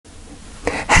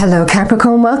Hello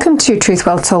Capricorn, welcome to Truth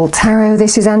Well Told Tarot.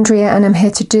 This is Andrea and I'm here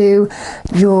to do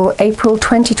your April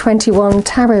 2021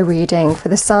 tarot reading for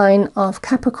the sign of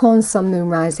Capricorn, Sun, Moon,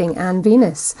 Rising and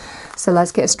Venus. So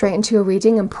let's get straight into your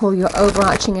reading and pull your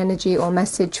overarching energy or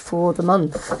message for the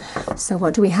month. So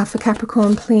what do we have for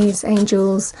Capricorn, please?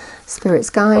 Angels, spirits,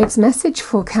 guides, message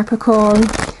for Capricorn,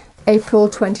 April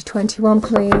 2021,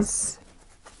 please.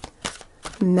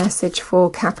 Message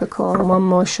for Capricorn, one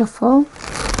more shuffle.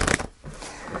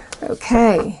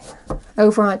 Okay,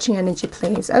 overarching energy,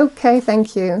 please. Okay,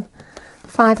 thank you.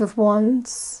 Five of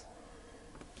Wands.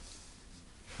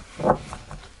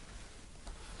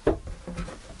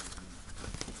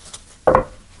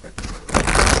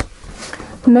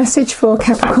 Message for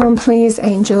Capricorn, please,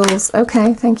 angels.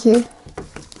 Okay, thank you.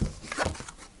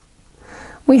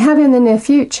 We have in the near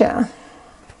future.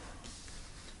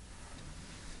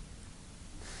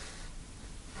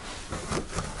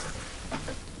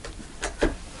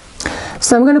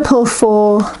 So I'm going to pull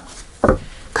 4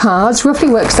 cards. Roughly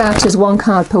works out as 1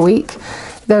 card per week.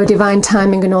 Though divine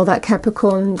timing and all that,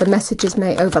 Capricorn, the messages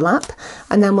may overlap.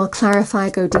 And then we'll clarify,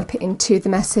 go deeper into the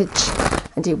message.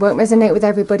 And it won't resonate with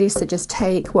everybody, so just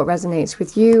take what resonates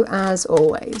with you as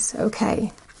always.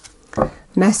 Okay.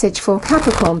 Message for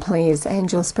Capricorn, please.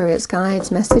 Angel, spirits, guides.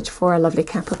 Message for our lovely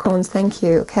Capricorns. Thank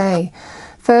you. Okay.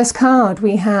 First card,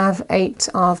 we have 8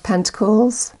 of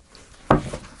Pentacles.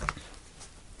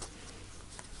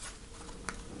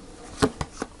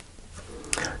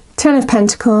 Ten of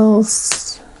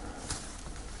Pentacles.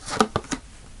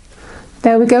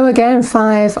 There we go again,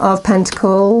 5 of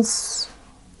Pentacles.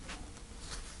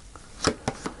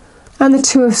 And the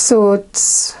 2 of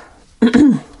Swords.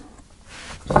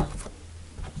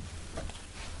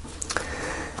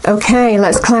 Okay,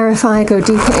 let's clarify, go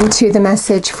deeper into the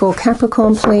message for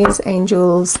Capricorn, please.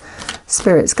 Angels,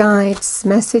 spirits, guides.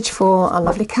 Message for our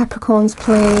lovely Capricorns,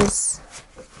 please.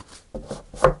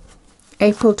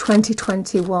 April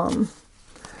 2021.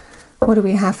 What do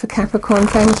we have for Capricorn?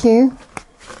 Thank you.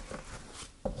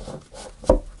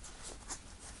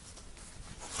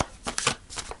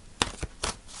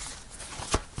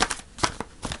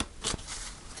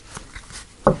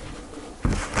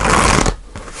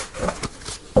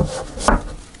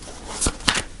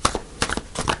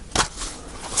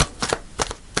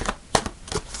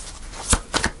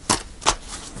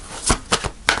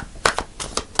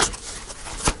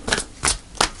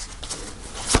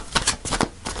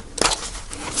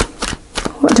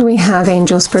 What do we have,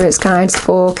 angel, spirits, guides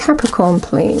for Capricorn,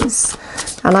 please?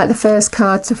 I like the first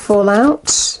card to fall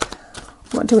out.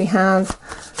 What do we have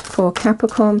for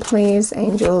Capricorn, please?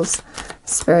 Angels,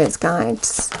 spirits,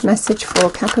 guides. Message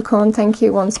for Capricorn. Thank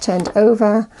you. One's turned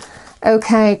over.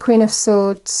 Okay, Queen of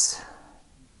Swords.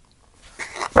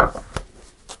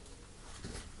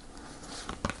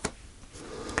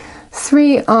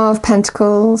 Three of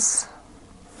Pentacles.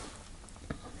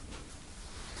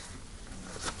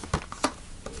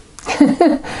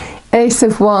 Ace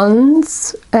of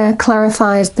Wands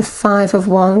clarifies the 5 of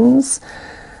Wands,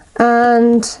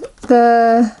 and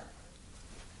the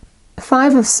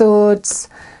 5 of Swords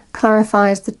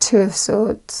clarifies the 2 of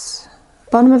Swords.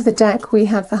 Bottom of the deck we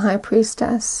have the High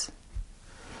Priestess.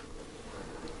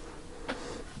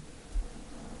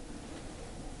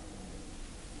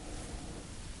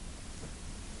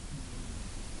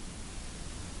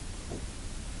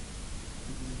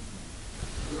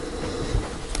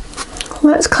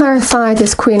 Let's clarify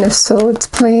this Queen of Swords,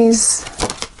 please.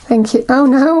 Thank you. Oh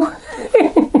no.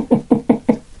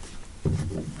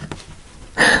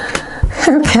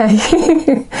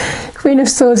 Okay. Queen of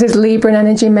Swords is Libra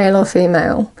energy, male or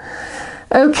female.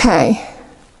 Okay.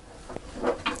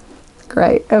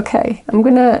 Great. Okay. I'm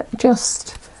going to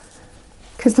just,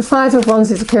 because the 5 of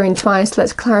Wands is appearing twice,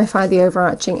 let's clarify the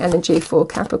overarching energy for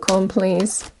Capricorn,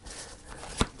 please.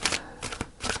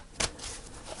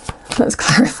 Let's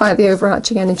clarify the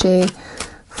overarching energy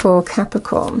for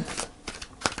Capricorn.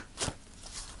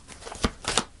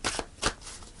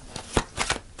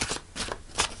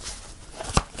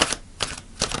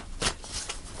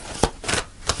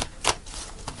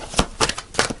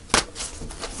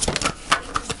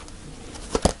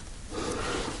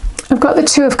 I've got the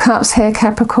 2 of Cups here,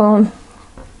 Capricorn.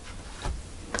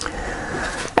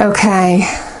 Okay.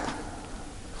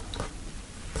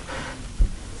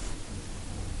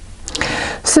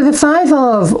 So the 5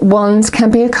 of Wands can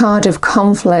be a card of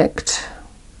conflict.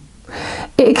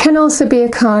 It can also be a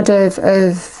card of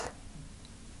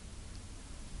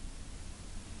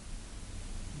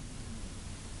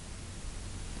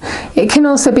it can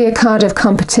also be a card of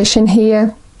competition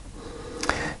here,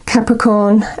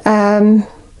 Capricorn.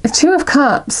 The 2 of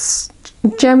Cups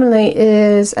generally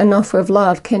is an offer of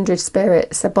love, kindred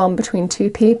spirits, a bond between two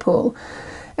people.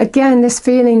 Again, this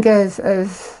feeling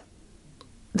of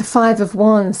the Five of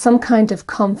Wands, some kind of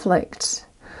conflict.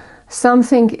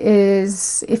 Something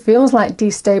is, it feels like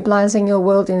destabilizing your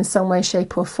world in some way,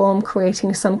 shape or form,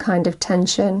 creating some kind of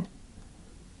tension.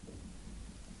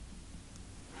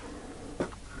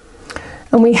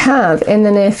 And we have in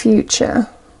the near future.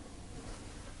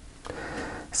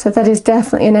 So that is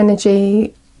definitely an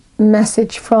energy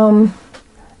message from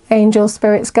angel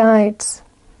spirits, guides.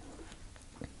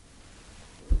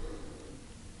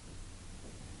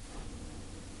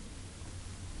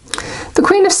 The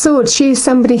Queen of Swords, she is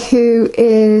somebody who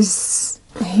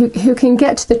can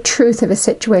get to the truth of a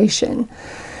situation.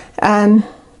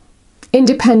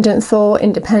 Independent thought,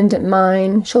 independent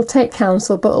mind. She'll take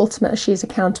counsel, but ultimately she's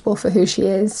accountable for who she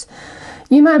is.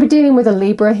 You might be dealing with a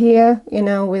Libra here, you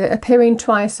know, with it appearing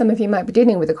twice. Some of you might be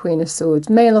dealing with a Queen of Swords,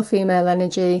 male or female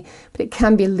energy, but it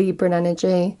can be Libran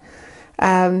energy.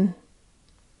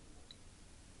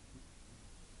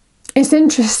 It's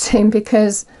interesting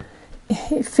because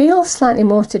it feels slightly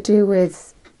more to do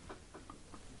with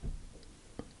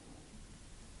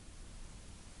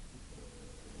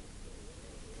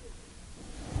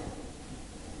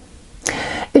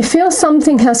it feels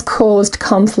something has caused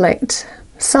conflict.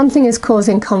 Something is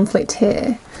causing conflict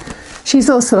here. She's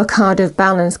also a card of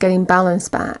balance, getting balance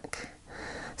back.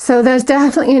 So there's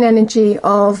definitely an energy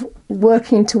of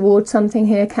working towards something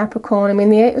here, Capricorn. I mean,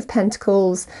 the Eight of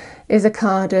Pentacles is a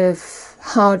card of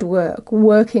hard work,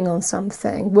 working on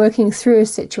something, working through a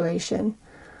situation.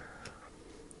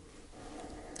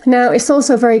 Now, it's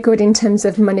also very good in terms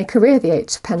of money, career, the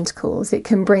Eight of Pentacles. It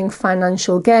can bring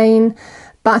financial gain,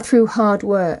 but through hard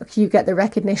work, you get the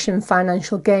recognition,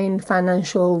 financial gain,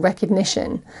 financial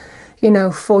recognition, you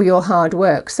know, for your hard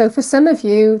work. So for some of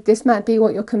you, this might be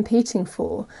what you're competing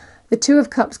for. The Two of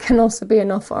Cups can also be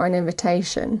an offer or an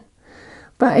invitation.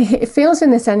 But it feels in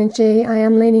this energy, I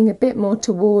am leaning a bit more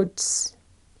towards,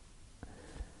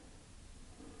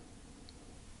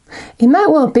 it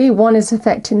might well be one is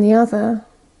affecting the other.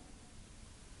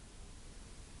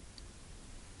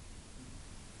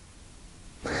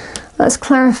 Let's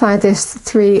clarify this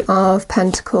Three of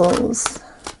Pentacles.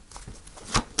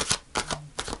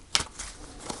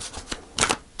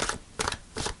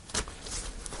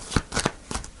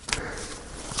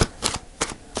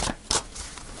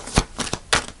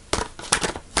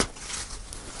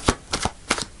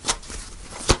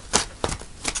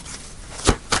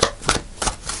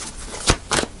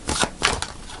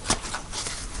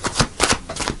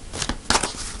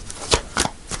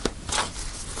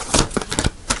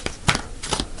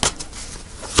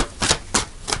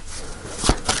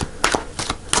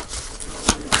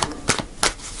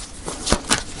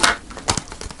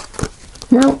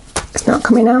 No, it's not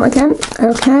coming out again.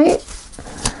 Okay.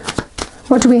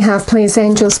 What do we have, please,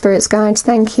 angel spirits, guides?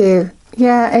 Thank you.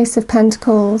 Yeah, Ace of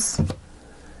Pentacles.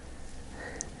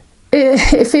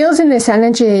 It feels in this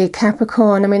energy,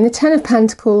 Capricorn. I mean, the Ten of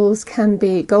Pentacles can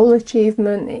be goal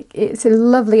achievement. It's a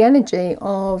lovely energy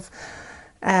of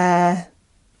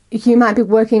you might be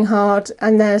working hard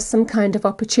and there's some kind of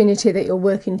opportunity that you're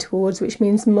working towards, which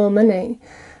means more money.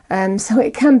 So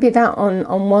it can be that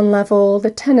on one level. The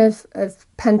Ten of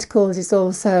Pentacles is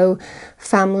also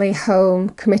family,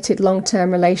 home, committed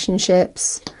long-term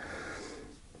relationships.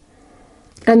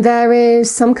 And there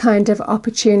is some kind of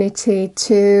opportunity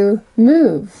to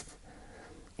move.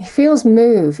 It feels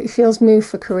move. It feels move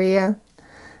for career.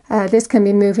 This can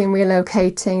be moving,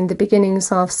 relocating, the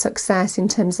beginnings of success in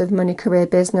terms of money, career,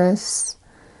 business.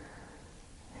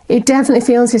 It definitely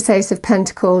feels this Ace of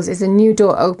Pentacles is a new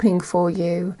door opening for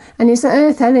you. And it's an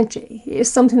earth energy. It's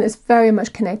something that's very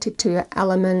much connected to your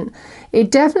element.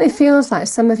 It definitely feels like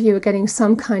some of you are getting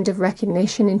some kind of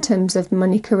recognition in terms of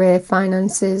money, career,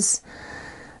 finances.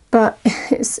 But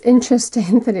it's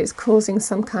interesting that it's causing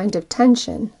some kind of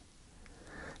tension.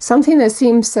 Something that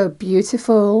seems so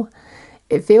beautiful,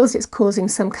 it feels it's causing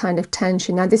some kind of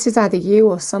tension. Now, this is either you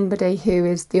or somebody who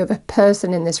is the other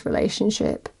person in this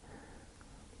relationship.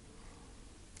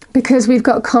 Because we've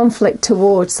got conflict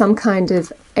towards some kind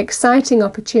of exciting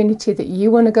opportunity that you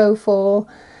want to go for.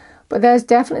 But there's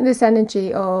definitely this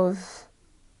energy of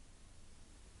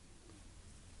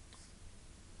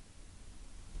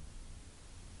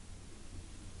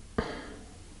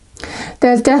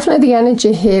there's definitely the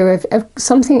energy here of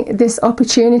something, this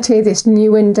opportunity, this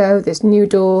new window, this new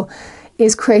door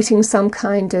is creating some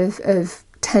kind of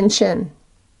tension.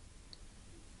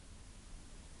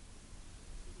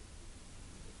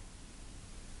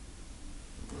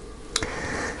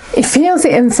 It feels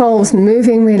it involves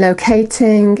moving,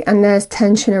 relocating, and there's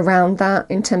tension around that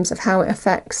in terms of how it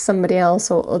affects somebody else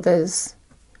or others.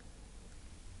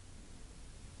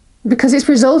 Because it's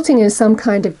resulting in some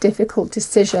kind of difficult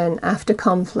decision after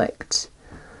conflict.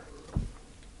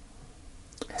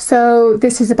 So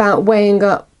this is about weighing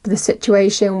up the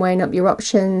situation, weighing up your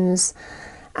options,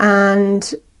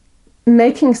 and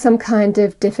making some kind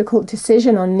of difficult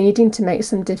decision, or needing to make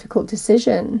some difficult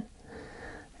decision.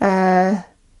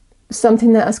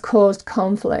 Something that has caused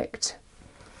conflict.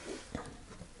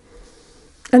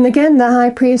 And again, the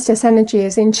High Priestess energy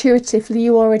is intuitively,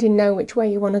 you already know which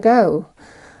way you want to go.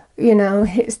 You know,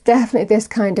 it's definitely this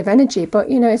kind of energy. But,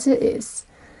 you know, it's a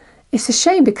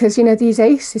shame because, you know, these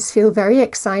aces feel very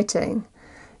exciting.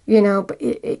 You know, but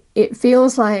it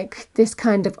feels like this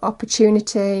kind of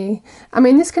opportunity. I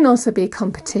mean, this can also be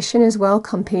competition as well,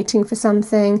 competing for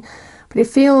something. But it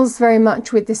feels very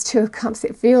much with this Two of Cups,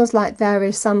 it feels like there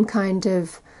is some kind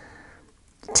of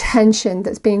tension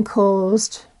that's being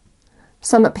caused,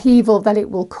 some upheaval that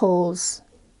it will cause.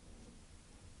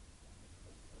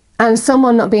 And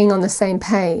someone not being on the same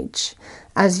page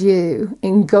as you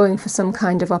in going for some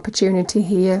kind of opportunity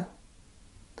here.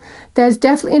 There's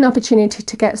definitely an opportunity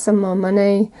to get some more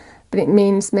money, but it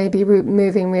means maybe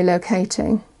moving,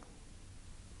 relocating.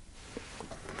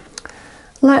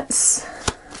 Let's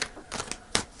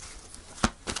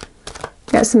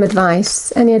get some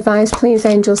advice. Any advice, please,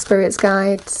 angels, spirits,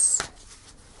 guides?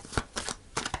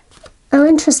 Oh,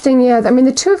 interesting, yeah. I mean,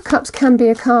 the Two of Cups can be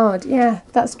a card. Yeah,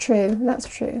 that's true. That's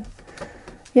true.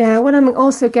 Yeah, what I'm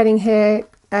also getting here,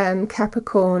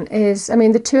 Capricorn, is, I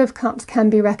mean, the Two of Cups can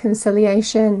be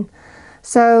reconciliation.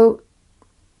 So,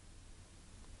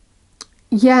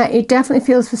 yeah, it definitely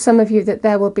feels for some of you that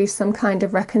there will be some kind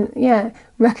of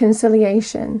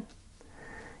reconciliation.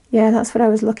 Yeah, that's what I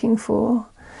was looking for.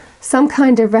 Some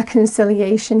kind of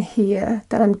reconciliation here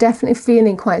that I'm definitely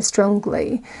feeling quite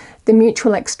strongly. The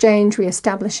mutual exchange,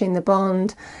 re-establishing the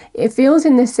bond. It feels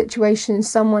in this situation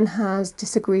someone has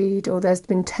disagreed or there's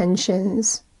been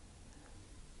tensions.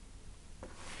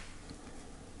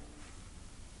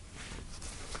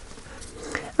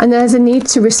 And there's a need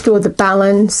to restore the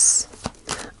balance.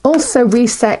 Also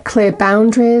reset clear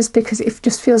boundaries, because it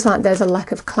just feels like there's a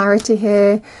lack of clarity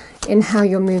here in how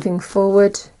you're moving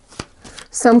forward.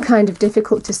 Some kind of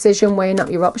difficult decision, weighing up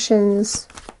your options.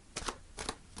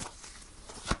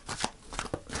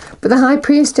 But the High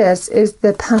Priestess is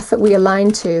the path that we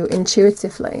align to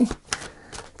intuitively,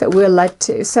 that we're led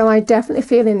to. So I definitely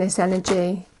feel in this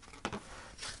energy.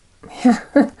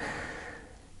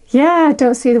 Yeah, I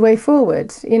don't see the way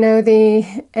forward. You know, the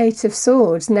Eight of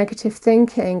Swords, negative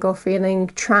thinking or feeling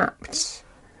trapped.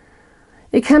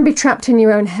 It can be trapped in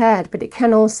your own head, but it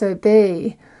can also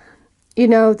be, you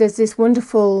know, there's this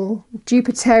wonderful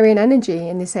Jupiterian energy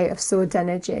in this Eight of Swords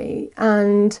energy.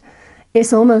 And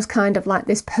it's almost kind of like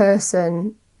this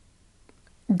person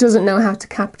doesn't know how to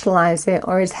capitalize it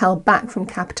or is held back from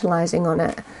capitalizing on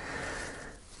it.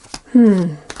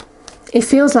 It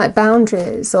feels like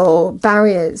boundaries or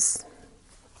barriers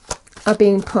are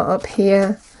being put up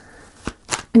here.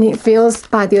 And it feels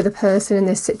by the other person in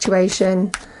this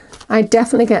situation, I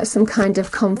definitely get some kind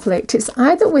of conflict. It's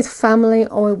either with family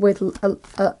or with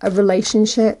a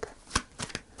relationship.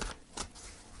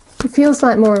 It feels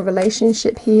like more a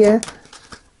relationship here.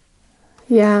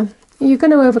 Yeah, you're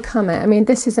going to overcome it. I mean,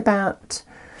 this is about,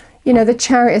 you know, the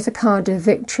Chariot is a card of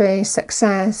victory,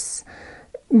 success,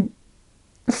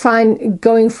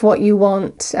 going for what you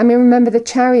want. I mean, remember, the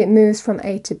Chariot moves from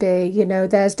A to B. You know,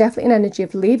 there's definitely an energy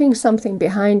of leaving something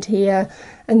behind here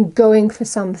and going for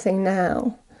something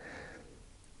now.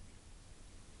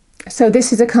 So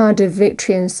this is a card of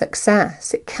victory and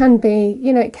success. It can be,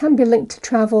 you know, it can be linked to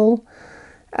travel.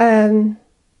 And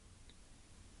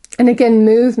again,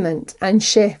 movement and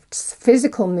shifts,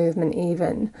 physical movement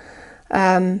even.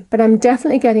 But I'm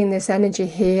definitely getting this energy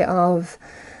here of,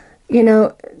 you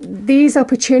know, these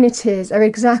opportunities are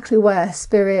exactly where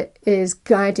Spirit is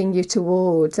guiding you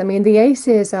towards. I mean, the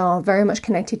aces are very much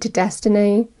connected to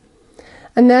destiny.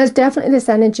 And there's definitely this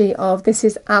energy of this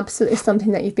is absolutely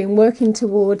something that you've been working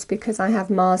towards, because I have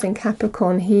Mars in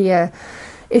Capricorn here.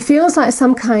 It feels like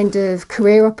some kind of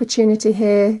career opportunity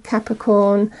here,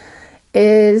 Capricorn,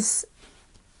 is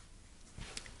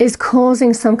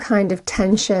causing some kind of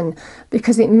tension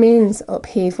because it means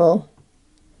upheaval.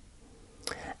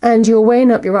 And you're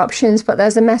weighing up your options, but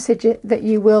there's a message that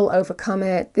you will overcome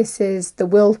it. This is the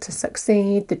will to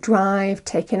succeed, the drive,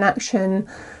 taking action,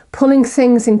 pulling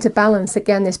things into balance.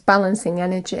 Again, this balancing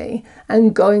energy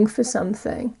and going for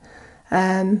something.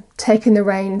 taking the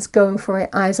reins, going for it,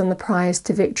 eyes on the prize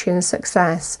to victory and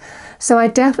success. So I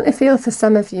definitely feel for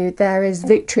some of you there is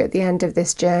victory at the end of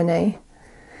this journey,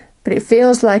 but it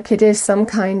feels like it is some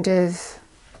kind of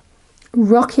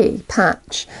rocky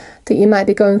patch that you might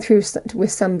be going through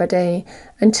with somebody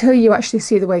until you actually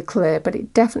see the way clear. But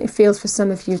it definitely feels for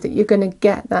some of you that you're going to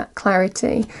get that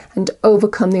clarity and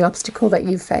overcome the obstacle that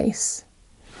you face.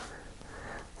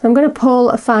 So I'm going to pull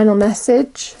a final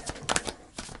message.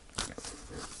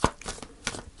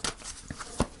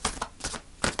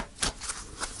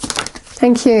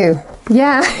 Thank you.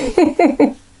 Yeah.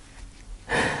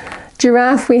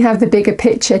 Giraffe, we have the bigger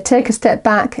picture. Take a step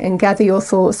back and gather your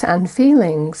thoughts and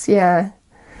feelings. Yeah.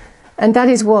 And that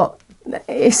is what,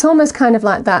 it's almost kind of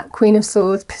like that Queen of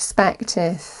Swords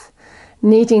perspective,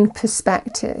 needing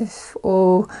perspective,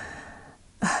 or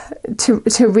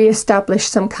to re-establish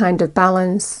some kind of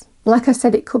balance. Like I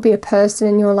said, it could be a person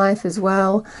in your life as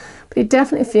well, but it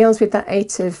definitely feels with that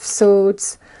Eight of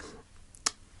Swords,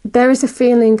 there is a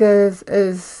feeling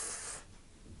of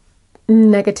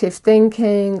negative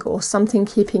thinking or something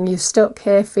keeping you stuck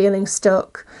here, feeling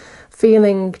stuck,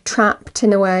 feeling trapped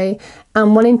in a way,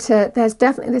 and wanting to, there's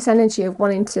definitely this energy of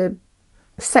wanting to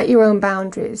set your own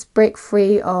boundaries, break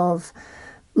free of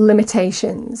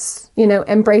limitations, you know,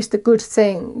 embrace the good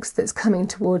things that's coming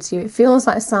towards you. It feels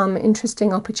like some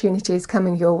interesting opportunities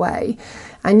coming your way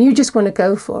and you just want to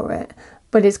go for it,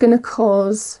 but it's going to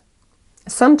cause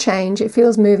some change. It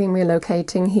feels moving,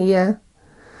 relocating here.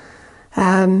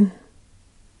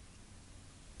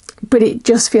 But it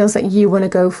just feels like you want to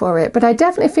go for it. But I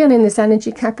definitely feel in this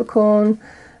energy, Capricorn,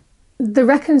 the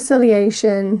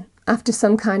reconciliation after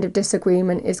some kind of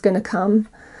disagreement is going to come.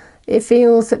 It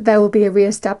feels that there will be a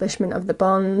re-establishment of the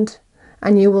bond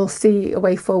and you will see a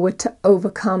way forward to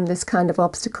overcome this kind of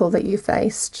obstacle that you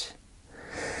faced.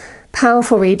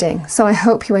 Powerful reading. So I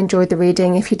hope you enjoyed the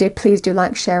reading. If you did, please do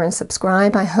like, share and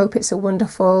subscribe. I hope it's a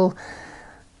wonderful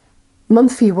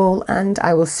month for you all and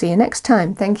I will see you next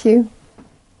time. Thank you.